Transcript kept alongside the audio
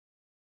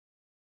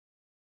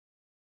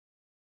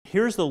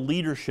here's the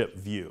leadership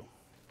view.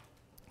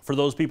 For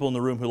those people in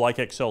the room who like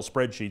Excel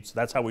spreadsheets,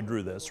 that's how we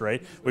drew this,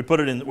 right? We put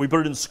it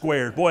in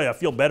squares. Boy, I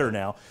feel better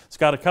now. It's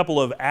got a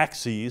couple of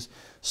axes,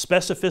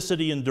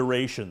 specificity and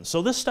duration.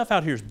 So this stuff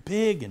out here is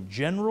big and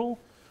general,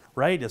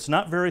 right? It's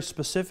not very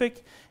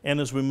specific. And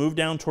as we move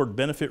down toward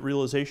benefit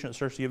realization, it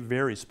starts to get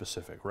very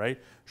specific, right?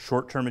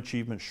 Short-term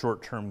achievement,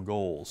 short-term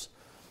goals.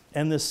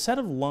 And this set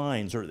of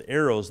lines or the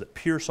arrows that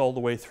pierce all the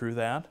way through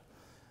that,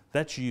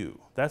 that's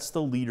you. That's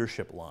the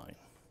leadership line.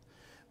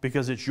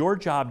 Because it's your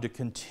job to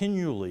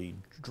continually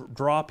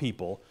draw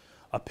people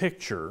a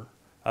picture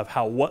of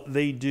how what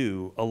they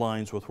do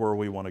aligns with where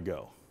we want to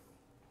go.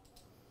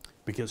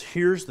 Because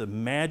here's the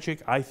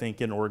magic, I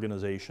think, in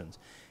organizations.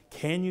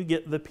 Can you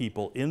get the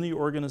people in the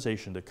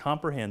organization to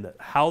comprehend that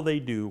how they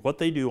do, what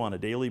they do on a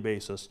daily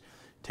basis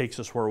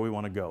takes us where we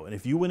want to go? And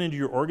if you went into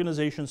your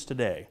organizations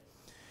today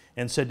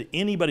and said to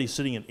anybody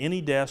sitting at any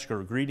desk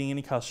or greeting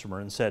any customer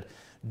and said,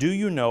 do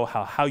you know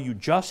how you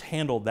just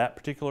handled that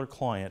particular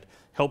client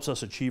helps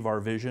us achieve our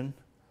vision?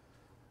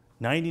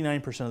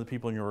 99% of the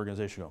people in your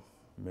organization go,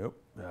 nope,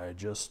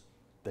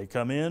 they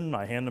come in,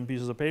 I hand them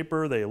pieces of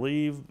paper, they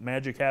leave,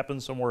 magic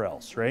happens somewhere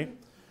else, right?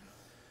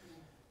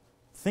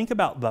 Think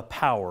about the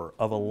power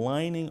of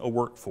aligning a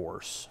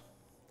workforce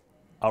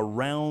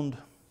around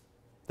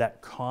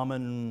that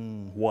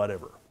common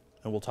whatever,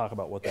 and we'll talk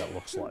about what that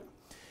looks like.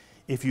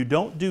 If you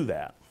don't do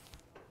that,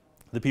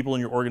 the people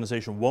in your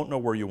organization won't know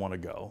where you want to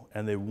go,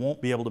 and they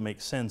won't be able to make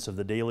sense of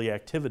the daily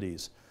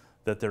activities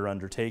that they're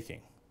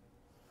undertaking.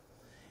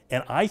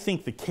 And I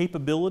think the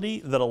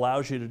capability that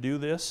allows you to do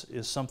this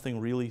is something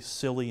really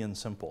silly and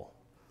simple.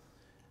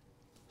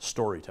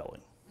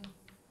 Storytelling,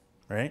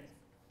 right?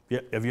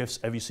 Have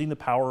you seen the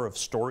power of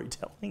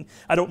storytelling?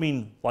 I don't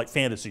mean like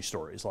fantasy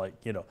stories, like,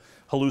 you know,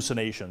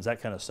 hallucinations,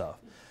 that kind of stuff.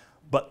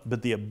 But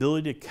the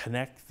ability to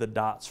connect the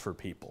dots for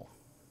people.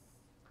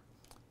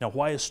 Now,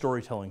 why is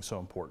storytelling so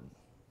important?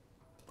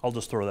 I'll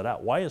just throw that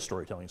out. Why is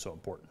storytelling so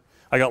important?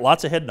 I got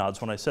lots of head nods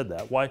when I said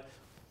that. Why?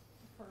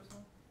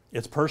 Personal.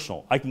 It's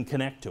personal. I can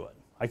connect to it.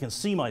 I can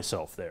see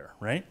myself there,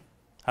 right?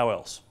 How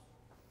else?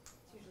 It's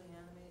usually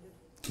animated.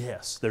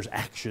 Yes, there's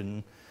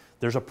action,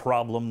 there's a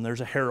problem,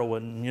 there's a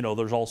heroine, you know,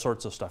 there's all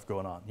sorts of stuff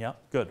going on. Yeah,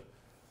 good.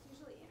 It's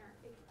usually it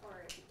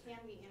can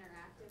be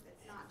interactive.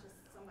 It's not just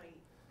somebody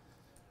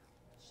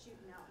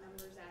shooting out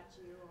numbers at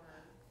you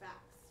or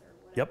facts or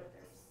whatever. Yep.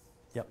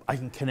 Yep, I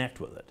can connect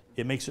with it.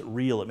 It makes it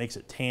real, it makes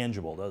it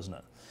tangible, doesn't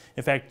it?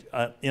 In fact,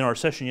 in our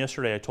session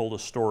yesterday, I told a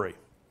story.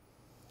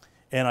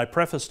 And I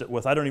prefaced it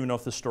with, I don't even know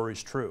if this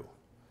story's true,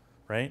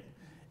 right?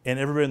 And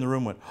everybody in the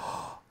room went,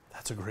 oh,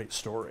 that's a great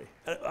story.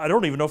 I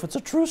don't even know if it's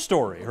a true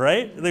story,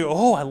 right? They go,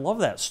 oh, I love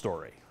that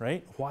story,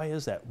 right? Why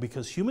is that?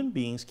 Because human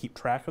beings keep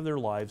track of their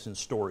lives in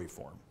story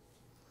form.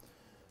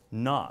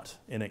 Not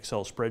in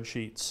Excel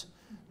spreadsheets,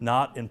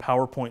 not in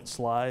PowerPoint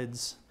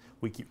slides.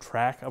 We keep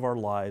track of our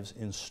lives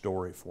in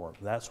story form.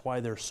 That's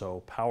why they're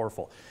so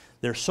powerful.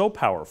 They're so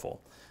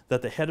powerful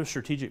that the head of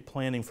strategic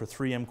planning for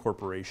 3M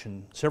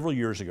Corporation several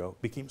years ago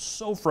became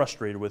so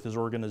frustrated with his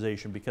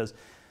organization because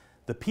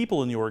the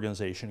people in the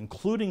organization,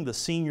 including the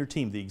senior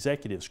team, the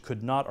executives,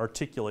 could not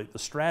articulate the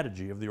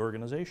strategy of the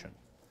organization.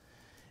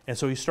 And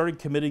so he started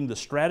committing the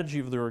strategy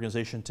of the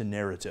organization to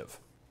narrative.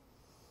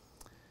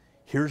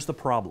 Here's the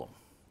problem.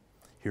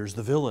 Here's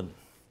the villain.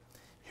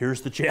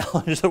 Here's the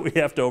challenge that we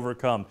have to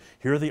overcome.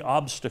 Here are the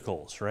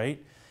obstacles,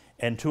 right?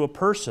 And to a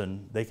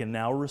person, they can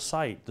now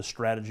recite the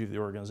strategy of the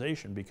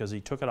organization because he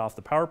took it off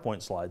the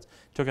PowerPoint slides,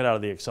 took it out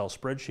of the Excel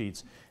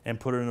spreadsheets, and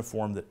put it in a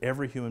form that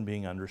every human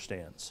being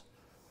understands.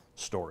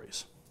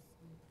 Stories.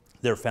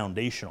 They're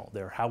foundational.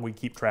 They're how we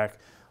keep track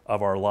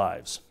of our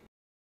lives.